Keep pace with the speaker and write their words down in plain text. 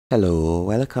Hello,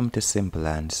 welcome to Simple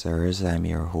Answers. I'm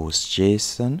your host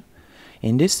Jason.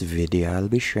 In this video, I'll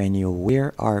be showing you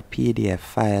where are PDF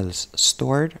files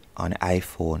stored on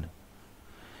iPhone.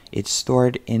 It's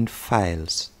stored in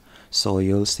files. So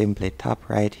you'll simply tap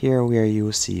right here where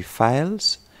you see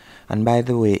files. And by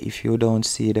the way, if you don't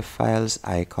see the files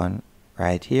icon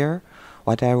right here,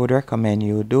 what I would recommend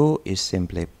you do is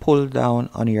simply pull down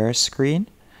on your screen,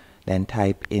 then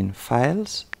type in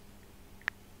files.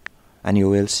 And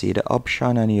you will see the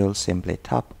option and you'll simply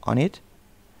tap on it.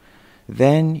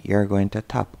 Then you're going to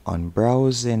tap on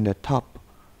browse in the top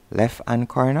left hand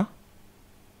corner,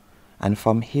 and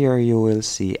from here you will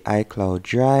see iCloud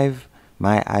Drive,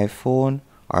 My iPhone,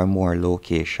 or more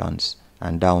locations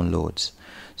and downloads.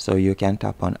 So you can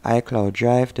tap on iCloud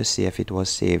Drive to see if it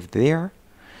was saved there.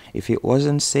 If it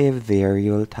wasn't saved there,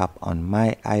 you'll tap on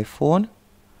My iPhone,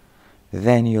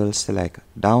 then you'll select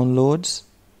downloads,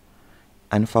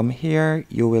 and from here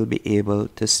you will be able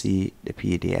to see the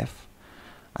PDF.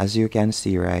 As you can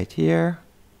see right here,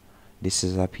 this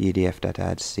is a PDF that I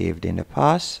had saved in the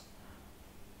past,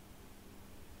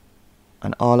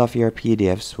 and all of your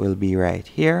PDFs will be right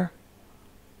here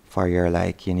for your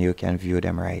liking. You can view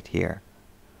them right here,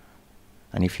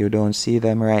 and if you don't see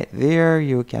them right there,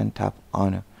 you can tap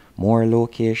on more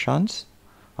locations,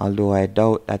 although I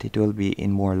doubt that it will be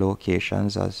in more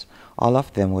locations as all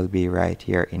of them will be right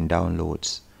here in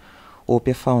downloads. Hope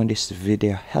you found this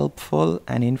video helpful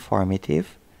and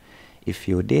informative. If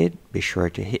you did, be sure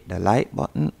to hit the like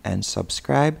button and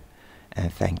subscribe,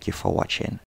 and thank you for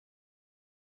watching.